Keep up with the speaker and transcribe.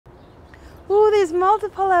Ooh, there's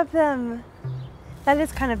multiple of them. That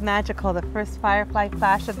is kind of magical, the first firefly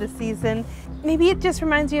flash of the season. Maybe it just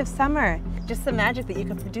reminds you of summer, just the magic that you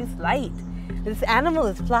can produce light. This animal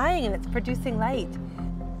is flying and it's producing light.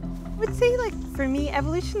 I would say, like, for me,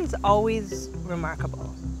 evolution's always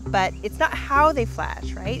remarkable, but it's not how they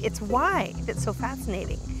flash, right? It's why that's so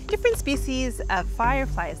fascinating. Different species of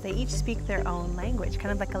fireflies, they each speak their own language,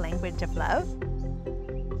 kind of like a language of love.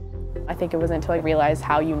 I think it wasn't until I realized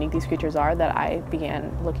how unique these creatures are that I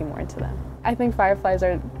began looking more into them. I think fireflies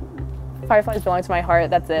belong to my heart,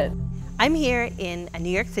 that's it. I'm here in a New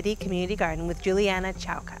York City community garden with Juliana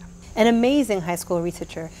Chowka, an amazing high school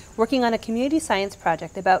researcher working on a community science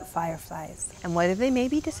project about fireflies and whether they may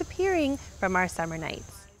be disappearing from our summer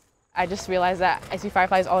nights. I just realized that I see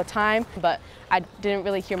fireflies all the time, but I didn't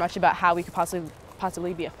really hear much about how we could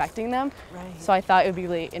possibly be affecting them. Right. So I thought it would be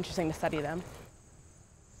really interesting to study them.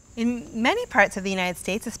 In many parts of the United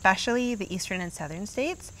States, especially the eastern and southern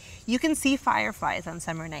states, you can see fireflies on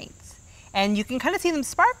summer nights. And you can kind of see them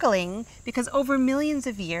sparkling because over millions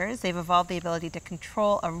of years, they've evolved the ability to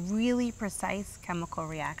control a really precise chemical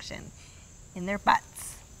reaction in their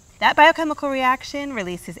butts. That biochemical reaction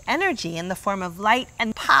releases energy in the form of light,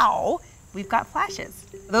 and pow, we've got flashes.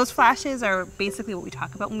 Those flashes are basically what we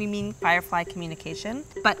talk about when we mean firefly communication.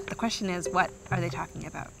 But the question is, what are they talking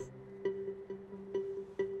about?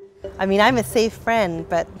 I mean, I'm a safe friend,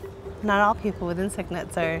 but not all people with insect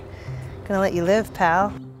nets are gonna let you live,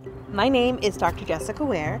 pal. My name is Dr. Jessica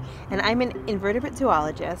Ware, and I'm an invertebrate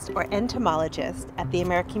zoologist or entomologist at the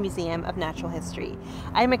American Museum of Natural History.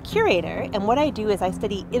 I'm a curator, and what I do is I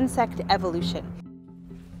study insect evolution.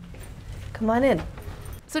 Come on in.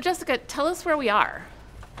 So Jessica, tell us where we are.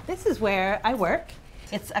 This is where I work.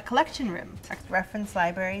 It's a collection room, a reference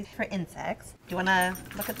library for insects. Do you want to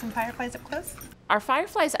look at some fireflies up close? Are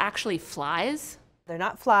fireflies actually flies? They're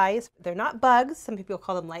not flies, they're not bugs. Some people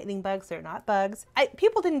call them lightning bugs, they're not bugs.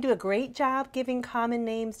 People didn't do a great job giving common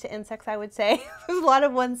names to insects, I would say. There's a lot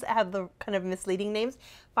of ones that have the kind of misleading names.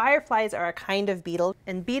 Fireflies are a kind of beetle,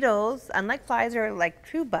 and beetles, unlike flies or like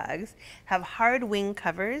true bugs, have hard wing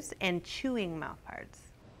covers and chewing mouthparts.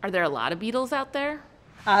 Are there a lot of beetles out there?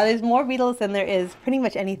 There's more beetles than there is pretty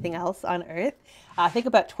much anything else on Earth. I think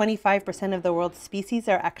about 25% of the world's species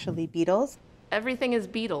are actually beetles. Everything is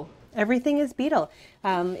beetle. Everything is beetle.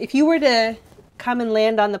 If you were to come and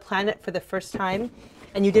land on the planet for the first time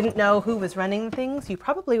and you didn't know who was running things, you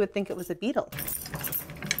probably would think it was a beetle.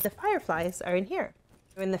 The fireflies are in here.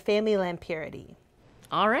 They're in the family Lampyridae.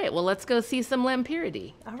 All right, well, let's go see some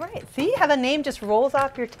Lampyridae. All right, see how the name just rolls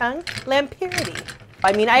off your tongue? Lampyridae.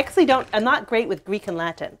 I mean, I actually I'm not great with Greek and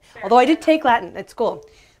Latin, although I did take Latin at school.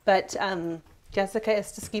 But Jessica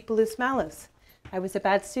is to scipulus malus. I was a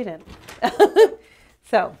bad student.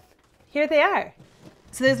 So here they are.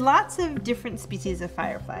 So there's lots of different species of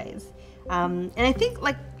fireflies. And I think,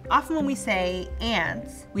 like, often when we say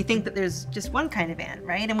ants, we think that there's just one kind of ant,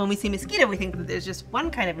 right? And when we say mosquito, we think that there's just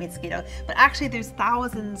one kind of mosquito. But actually there's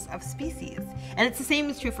thousands of species. And it's the same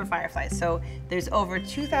is true for fireflies. So there's over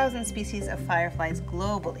 2,000 species of fireflies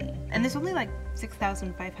globally. And there's only like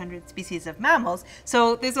 6,500 species of mammals.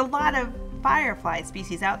 So there's a lot of firefly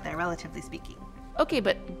species out there, relatively speaking. Okay,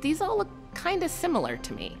 but these all look kind of similar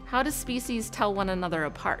to me. How do species tell one another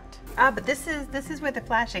apart? But this is where the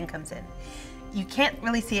flashing comes in. You can't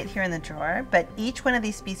really see it here in the drawer, but each one of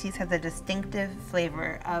these species has a distinctive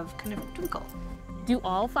flavor of kind of twinkle. Do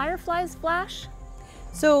all fireflies flash?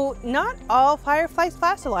 So not all fireflies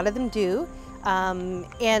flash, a lot of them do.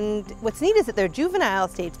 And what's neat is that their juvenile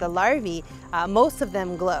stage, the larvae, most of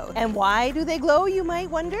them glow. And why do they glow, you might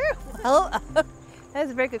wonder? Well, that's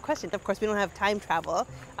a very good question. Of course, we don't have time travel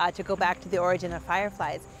to go back to the origin of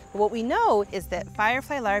fireflies. But what we know is that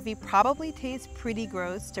firefly larvae probably taste pretty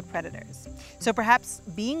gross to predators. So perhaps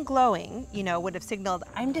being glowing, would have signaled,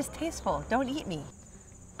 I'm distasteful, don't eat me.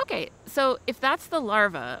 Okay, so if that's the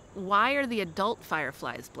larva, why are the adult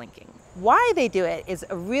fireflies blinking? Why they do it is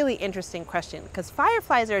a really interesting question, because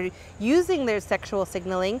fireflies are using their sexual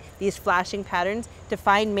signaling, these flashing patterns, to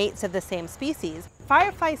find mates of the same species.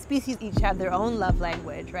 Firefly species each have their own love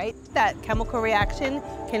language, right? That chemical reaction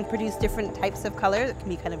can produce different types of color. It can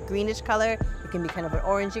be kind of greenish color, it can be kind of an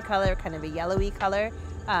orangey color, kind of a yellowy color.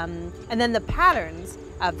 And then the patterns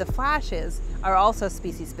of the flashes are also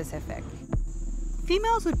species specific.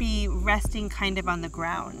 Females would be resting kind of on the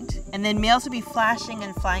ground, and then males would be flashing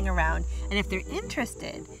and flying around, and if they're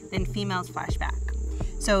interested, then females flash back.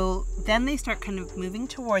 So then they start kind of moving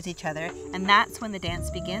towards each other, and that's when the dance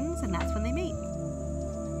begins, and that's when they mate.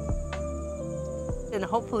 And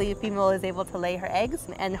hopefully a female is able to lay her eggs,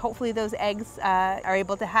 and hopefully those eggs are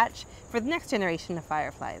able to hatch for the next generation of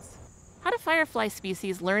fireflies. How do firefly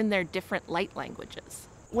species learn their different light languages?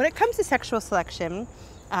 When it comes to sexual selection,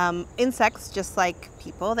 insects, just like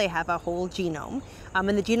people, they have a whole genome. And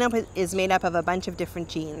the genome is made up of a bunch of different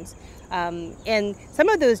genes. And some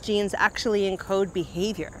of those genes actually encode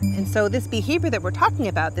behavior. And so this behavior that we're talking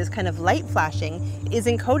about, this kind of light flashing, is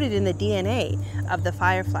encoded in the DNA of the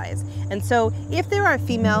fireflies. And so if there are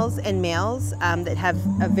females and males that have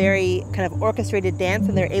a very kind of orchestrated dance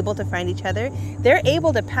and they're able to find each other, they're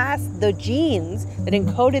able to pass the genes that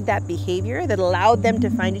encoded that behavior, that allowed them to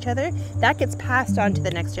find each other, that gets passed on to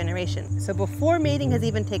the next generation. So before mating has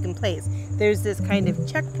even taken place, there's this kind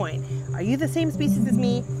of checkpoint. Are you the same species as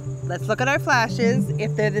me? Let's look at our flashes.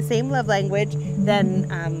 If they're the same love language, then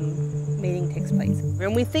mating takes place.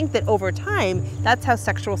 And we think that over time, that's how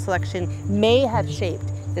sexual selection may have shaped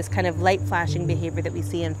this kind of light flashing behavior that we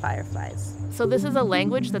see in fireflies. So this is a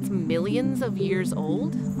language that's millions of years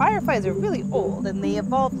old? Fireflies are really old, and they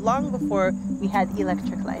evolved long before we had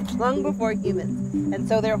electric lights, long before humans. And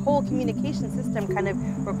so their whole communication system kind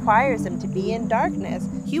of requires them to be in darkness.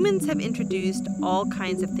 Humans have introduced all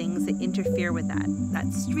kinds of things that interfere with that.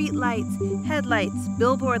 That's street lights, headlights,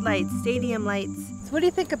 billboard lights, stadium lights. So what do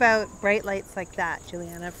you think about bright lights like that,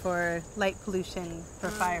 Juliana, for light pollution for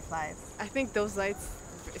fireflies? I think those lights,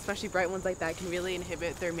 especially bright ones like that, can really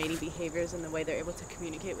inhibit their mating behaviors and the way they're able to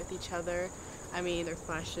communicate with each other. I mean, their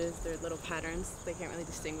flashes, their little patterns, they can't really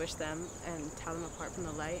distinguish them and tell them apart from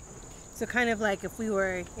the light. So kind of like if we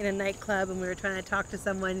were in a nightclub and we were trying to talk to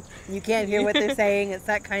someone and you can't hear what they're saying, it's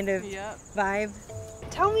that kind of vibe.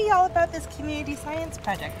 Tell me all about this community science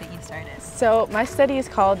project that you started. So my study is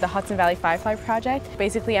called the Hudson Valley Firefly Project.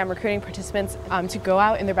 Basically, I'm recruiting participants to go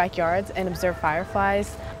out in their backyards and observe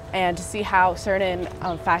fireflies and to see how certain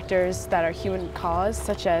factors that are human caused,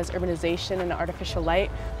 such as urbanization and artificial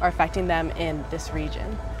light, are affecting them in this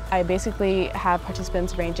region. I basically have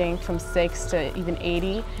participants ranging from 6 to even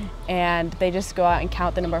 80, and they just go out and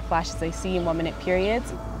count the number of flashes they see in 1-minute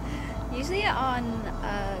periods. Usually on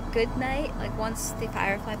a good night, like once the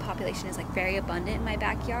firefly population is like very abundant in my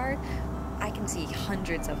backyard, I can see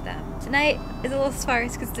hundreds of them. Tonight is a little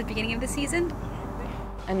sparse because it's the beginning of the season.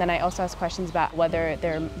 And then I also ask questions about whether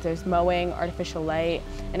there's mowing, artificial light,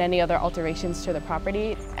 and any other alterations to the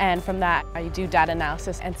property. And from that, I do data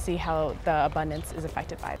analysis and see how the abundance is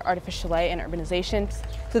affected by artificial light and urbanization.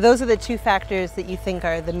 So those are the two factors that you think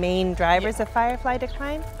are the main drivers of firefly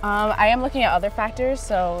decline? I am looking at other factors,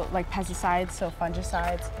 so like pesticides, so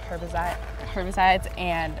fungicides, herbicides,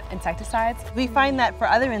 and insecticides. We find that for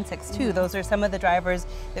other insects too. Those are some of the drivers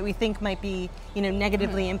that we think might be,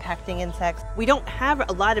 negatively impacting insects. We don't have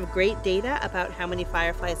a lot of great data about how many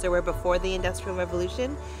fireflies there were before the Industrial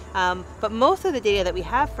Revolution, but most of the data that we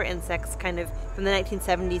have for insects kind of from the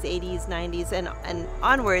 1970s, 80s, 90s, and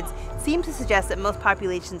onwards seem to suggest that most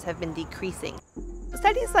populations have been decreasing.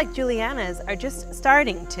 Studies like Juliana's are just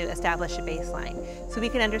starting to establish a baseline so we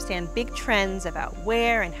can understand big trends about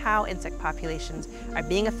where and how insect populations are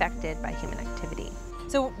being affected by human activity.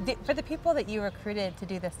 So for the people that you recruited to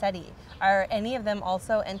do the study, are any of them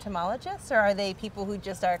also entomologists, or are they people who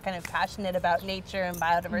just are kind of passionate about nature and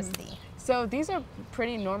biodiversity? So these are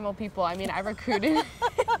pretty normal people. I mean, I recruited...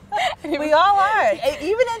 We all are,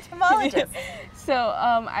 even entomologists. So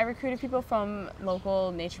I recruited people from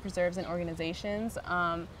local nature preserves and organizations.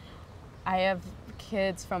 I have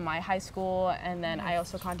kids from my high school, and then I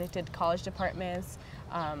also contacted college departments,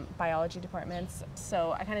 biology departments.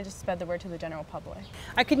 So I kind of just spread the word to the general public.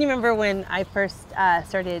 I can remember when I first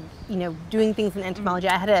started, doing things in entomology.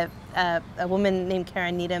 I had a woman named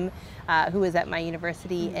Karen Needham who was at my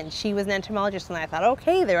university, and she was an entomologist, and I thought,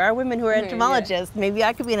 okay, there are women who are entomologists. Maybe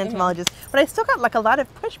I could be an entomologist. But I still got like a lot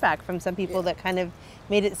of pushback from some people that kind of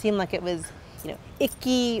made it seem like it was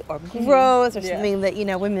icky or gross or something that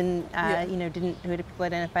women who people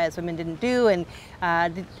identify as women didn't do, and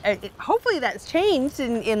hopefully that's changed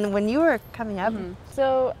in when you were coming up.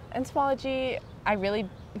 So entomology, I really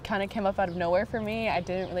kind of came up out of nowhere for me. I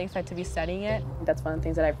didn't really expect to be studying it. That's one of the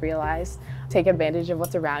things that I've realized. Take advantage of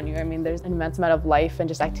what's around you. I mean, there's an immense amount of life and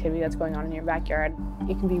just activity that's going on in your backyard.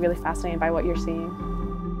 You can be really fascinated by what you're seeing.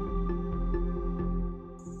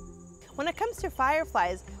 When it comes to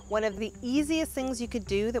fireflies, one of the easiest things you could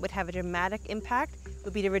do that would have a dramatic impact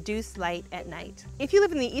would be to reduce light at night. If you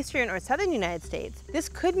live in the eastern or southern United States, this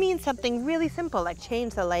could mean something really simple like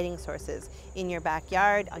change the lighting sources in your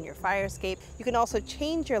backyard, on your fire escape. You can also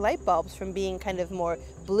change your light bulbs from being kind of more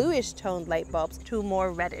bluish toned light bulbs to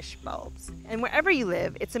more reddish bulbs. And wherever you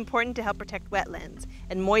live, it's important to help protect wetlands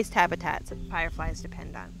and moist habitats that fireflies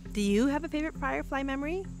depend on. Do you have a favorite firefly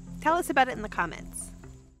memory? Tell us about it in the comments.